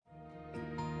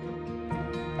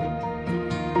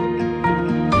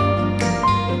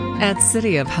At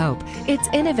City of Hope, its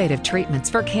innovative treatments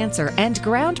for cancer and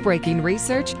groundbreaking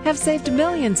research have saved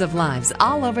millions of lives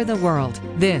all over the world.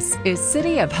 This is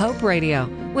City of Hope Radio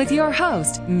with your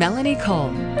host, Melanie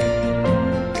Cole.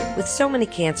 With so many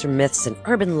cancer myths and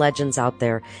urban legends out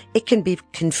there, it can be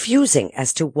confusing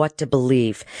as to what to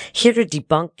believe. Here to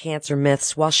debunk cancer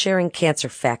myths while sharing cancer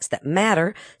facts that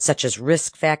matter, such as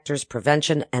risk factors,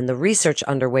 prevention, and the research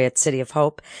underway at City of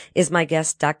Hope, is my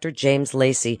guest, Dr. James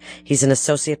Lacey. He's an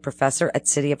associate professor at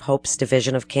City of Hope's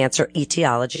Division of Cancer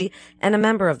Etiology and a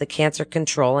member of the Cancer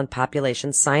Control and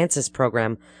Population Sciences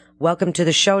program. Welcome to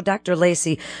the show, Dr.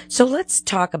 Lacey. So let's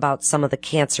talk about some of the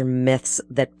cancer myths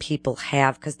that people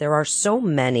have, because there are so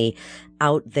many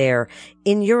out there.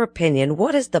 In your opinion,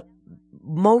 what is the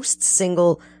most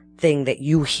single thing that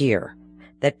you hear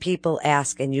that people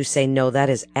ask and you say, no,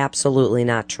 that is absolutely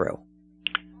not true?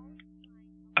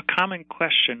 A common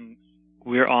question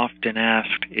we're often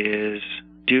asked is,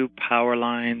 do power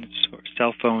lines or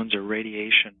cell phones or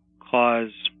radiation cause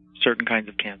certain kinds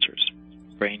of cancers,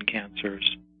 brain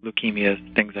cancers, leukemia,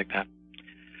 things like that?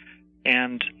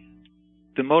 And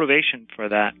the motivation for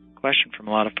that question from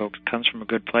a lot of folks comes from a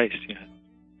good place.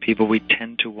 People, we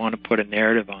tend to want to put a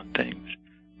narrative on things.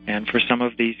 And for some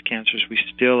of these cancers, we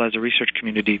still, as a research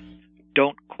community,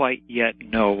 don't quite yet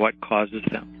know what causes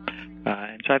them.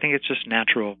 And so I think it's just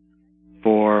natural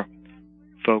for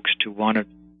folks to want to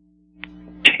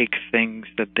take things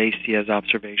that they see as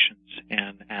observations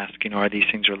and ask, are these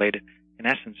things related? In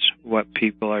essence, what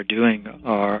people are doing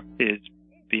is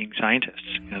being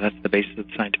scientists. That's the basis of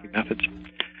the scientific methods.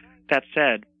 That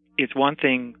said, it's one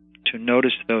thing to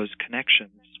notice those connections.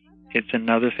 It's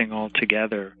another thing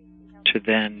altogether to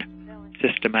then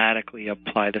systematically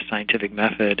apply the scientific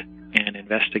method and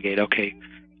investigate, okay,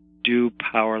 do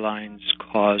power lines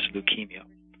cause leukemia?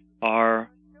 Are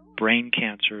brain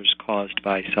cancers caused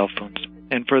by cell phones?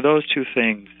 And for those two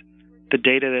things, the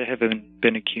data that have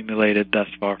been accumulated thus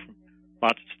far from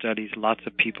lots of studies, lots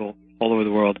of people all over the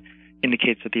world,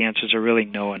 indicates that the answers are really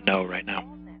no and no right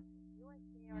now.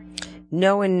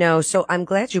 No and no. So I'm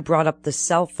glad you brought up the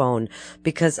cell phone,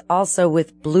 because also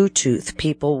with Bluetooth,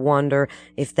 people wonder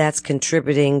if that's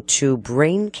contributing to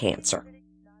brain cancer.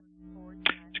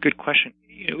 It's a good question.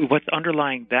 What's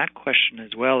underlying that question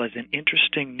as well is an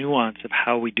interesting nuance of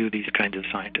how we do these kinds of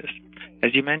scientists.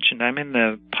 As you mentioned, I'm in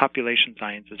the population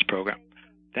sciences program.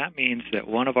 That means that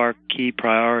one of our key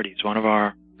priorities, one of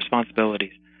our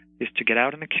responsibilities, is to get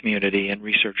out in the community and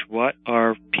research what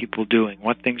are people doing,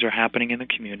 what things are happening in the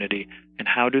community, and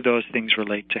how do those things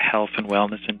relate to health and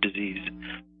wellness and disease.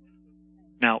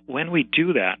 Now, when we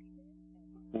do that,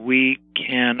 we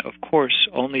can, of course,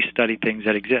 only study things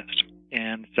that exist,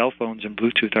 and cell phones and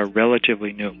Bluetooth are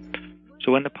relatively new.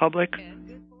 So when the public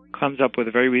comes up with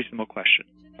a very reasonable question,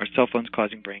 are cell phones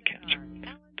causing brain cancer?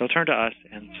 They'll turn to us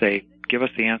and say, give us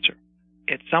the answer.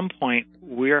 At some point,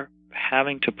 we're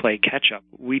having to play catch-up.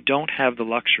 We don't have the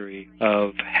luxury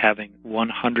of having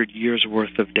 100 years'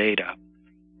 worth of data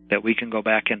that we can go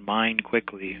back and mine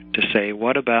quickly to say,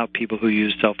 what about people who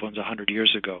used cell phones 100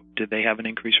 years ago? Did they have an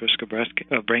increased risk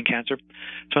of brain cancer?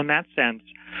 So in that sense,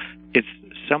 it's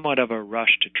somewhat of a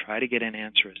rush to try to get an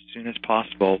answer as soon as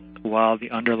possible while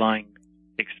the underlying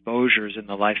exposures in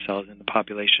the lifestyles in the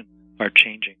population are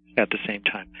changing at the same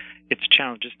time. It's a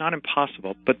challenge. It's not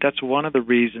impossible, but that's one of the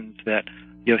reasons that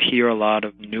you'll hear a lot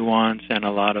of nuance and a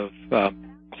lot of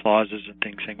clauses and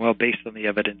things saying, well, based on the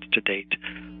evidence to date,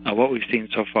 what we've seen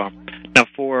so far. Now,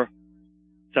 for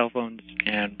cell phones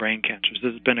and brain cancers,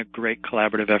 this has been a great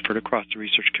collaborative effort across the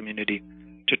research community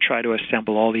to try to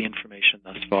assemble all the information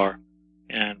thus far.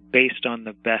 And based on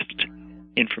the best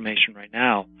information right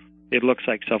now, it looks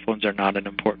like cell phones are not an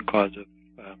important cause of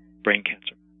brain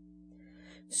cancer.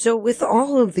 So with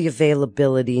all of the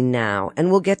availability now,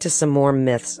 and we'll get to some more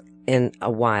myths in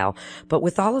a while, but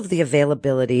with all of the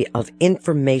availability of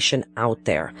information out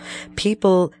there,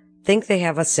 people think they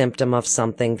have a symptom of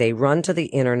something. They run to the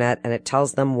internet and it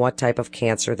tells them what type of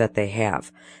cancer that they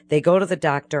have. They go to the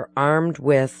doctor armed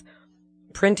with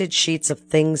printed sheets of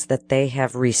things that they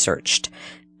have researched,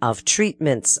 of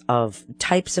treatments, of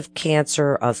types of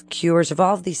cancer, of cures, of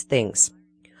all of these things.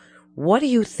 What do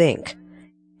you think,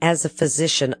 as a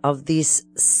physician, of these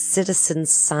citizen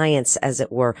science, as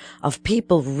it were, of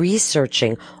people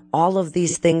researching all of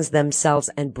these things themselves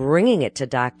and bringing it to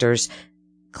doctors,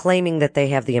 claiming that they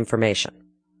have the information?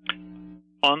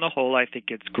 On the whole, I think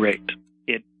it's great.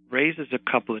 It raises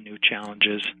a couple of new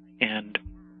challenges and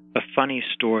a funny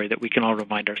story that we can all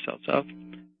remind ourselves of.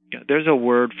 There's a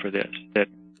word for this that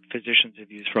physicians have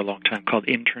used for a long time called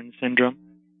intern syndrome.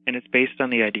 And it's based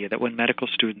on the idea that when medical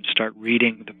students start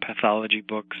reading the pathology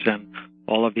books and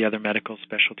all of the other medical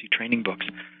specialty training books.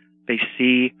 They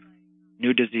see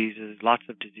new diseases, lots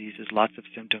of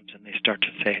symptoms, and they start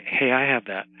to say, hey, I have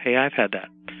that. Hey, I've had that.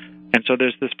 And so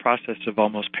there's this process of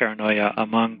almost paranoia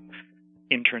among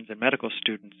interns and medical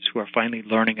students who are finally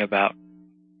learning about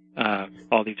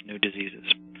all these new diseases.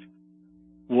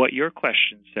 What your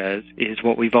question says is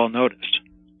what we've all noticed,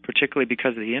 particularly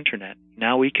because of the Internet.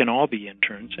 Now we can all be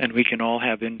interns, and we can all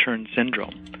have intern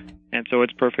syndrome. And so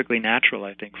it's perfectly natural,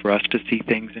 I think, for us to see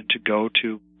things and to go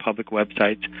to public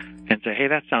websites and say, hey,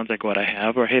 that sounds like what I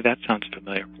have, or hey, that sounds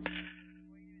familiar.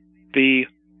 The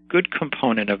good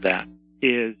component of that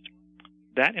is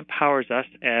that empowers us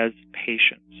as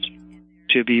patients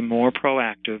to be more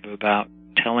proactive about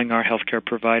telling our healthcare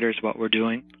providers what we're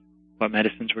doing, what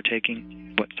medicines we're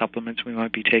taking, what supplements we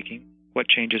might be taking, what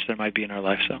changes there might be in our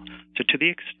lifestyle. So to the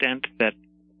extent that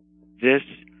this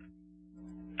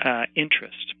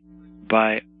interest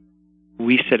by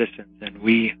we citizens and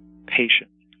we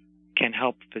patients can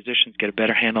help physicians get a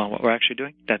better handle on what we're actually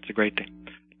doing, that's a great thing.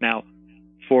 Now,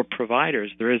 for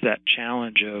providers, there is that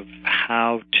challenge of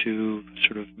how to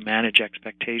sort of manage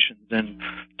expectations and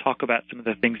talk about some of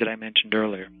the things that I mentioned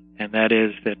earlier. And that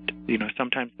is that,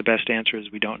 sometimes the best answer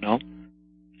is we don't know.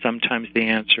 Sometimes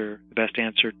the best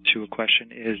answer to a question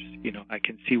is, I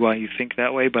can see why you think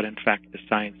that way, but in fact the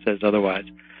science says otherwise.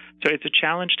 So it's a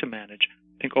challenge to manage.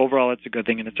 I think overall it's a good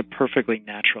thing, and it's a perfectly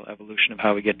natural evolution of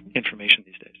how we get information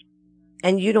these days.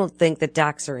 And you don't think that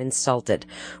docs are insulted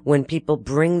when people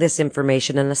bring this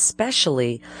information, and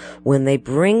especially when they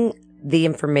bring the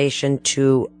information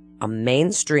to a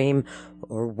mainstream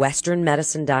or Western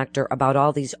medicine doctor about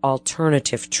all these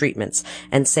alternative treatments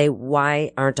and say,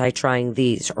 why aren't I trying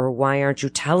these? Or why aren't you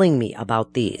telling me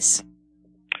about these?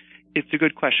 It's a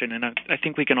good question, and I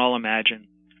think we can all imagine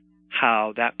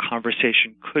how that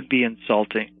conversation could be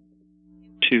insulting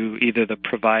to either the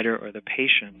provider or the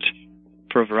patient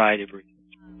for a variety of reasons.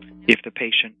 If the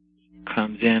patient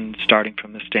comes in starting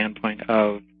from the standpoint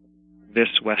of this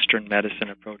Western medicine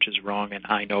approach is wrong and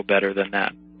I know better than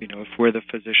that, if we're the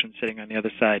physician sitting on the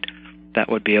other side, that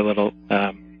would be a little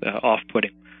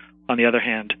off-putting. On the other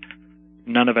hand,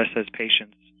 none of us as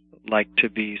patients like to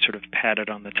be sort of patted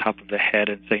on the top of the head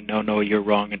and say, no, you're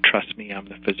wrong, and trust me, I'm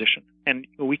the physician. And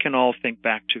we can all think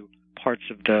back to parts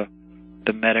of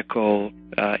the medical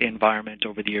environment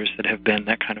over the years that have been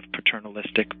that kind of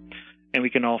paternalistic. And we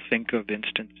can all think of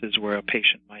instances where a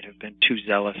patient might have been too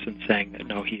zealous in saying that,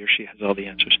 no, he or she has all the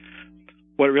answers.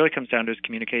 What it really comes down to is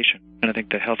communication. And I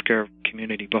think the healthcare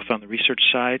community, both on the research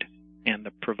side and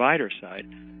the provider side,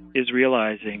 is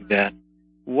realizing that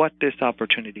what this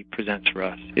opportunity presents for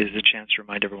us is a chance to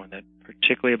remind everyone that,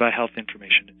 particularly about health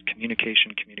information, it's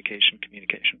communication, communication,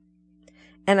 communication.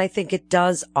 And I think it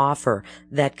does offer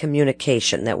that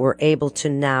communication, that we're able to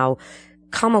now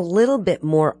come a little bit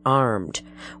more armed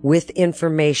with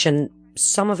information,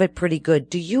 some of it pretty good.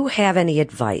 Do you have any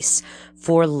advice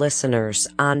for listeners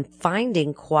on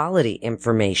finding quality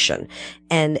information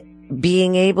and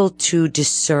being able to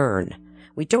discern?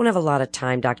 We don't have a lot of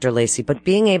time, Dr. Lacey, but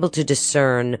being able to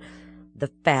discern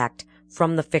the fact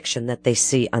from the fiction that they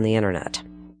see on the Internet.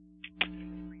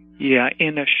 Yeah,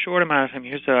 in a short amount of time,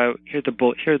 here are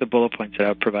the bullet points that I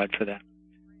would provide for that.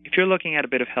 If you're looking at a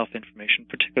bit of health information,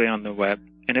 particularly on the web,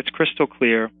 and it's crystal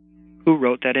clear who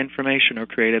wrote that information or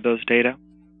created those data,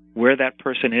 where that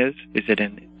person is it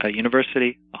in a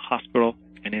university, a hospital,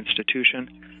 an institution,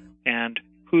 and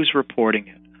who's reporting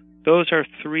it? Those are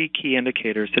three key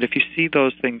indicators that if you see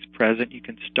those things present, you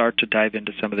can start to dive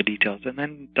into some of the details. And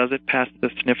then, does it pass the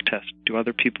sniff test? Do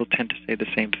other people tend to say the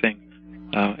same thing?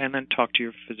 And then talk to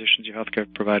your physicians, your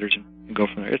healthcare providers, and go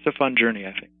from there. It's a fun journey,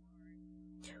 I think.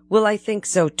 Well, I think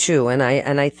so too. And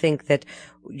I think that,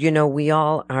 we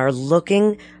all are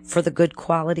looking for the good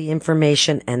quality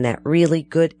information and that really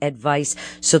good advice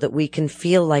so that we can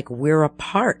feel like we're a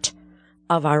part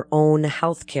of our own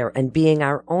healthcare and being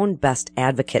our own best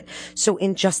advocate. So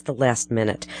in just the last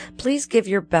minute, please give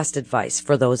your best advice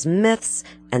for those myths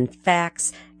and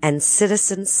facts and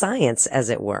citizen science, as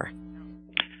it were.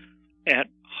 At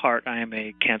heart, I am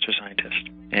a cancer scientist.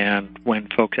 And when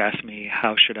folks ask me,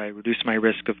 how should I reduce my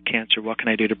risk of cancer? What can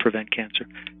I do to prevent cancer?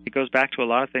 It goes back to a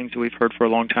lot of things that we've heard for a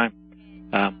long time.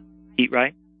 Eat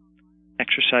right,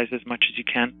 exercise as much as you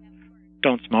can,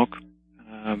 don't smoke,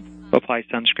 apply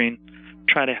sunscreen,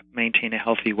 try to maintain a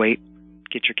healthy weight,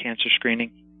 get your cancer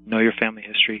screening, know your family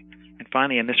history, and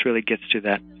finally, and this really gets to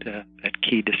that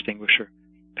key distinguisher,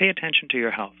 pay attention to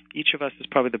your health. Each of us is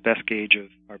probably the best gauge of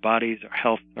our bodies, our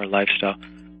health, our lifestyle.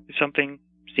 If something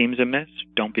seems amiss,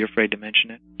 don't be afraid to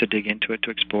mention it, to dig into it, to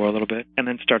explore a little bit, and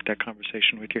then start that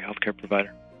conversation with your healthcare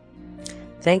provider.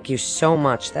 Thank you so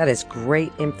much. That is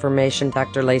great information,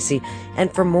 Dr. Lacey.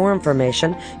 And for more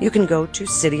information, you can go to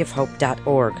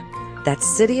cityofhope.org. That's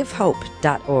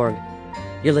cityofhope.org.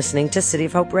 You're listening to City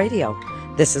of Hope Radio.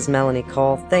 This is Melanie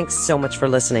Cole. Thanks so much for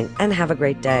listening, and have a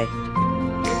great day.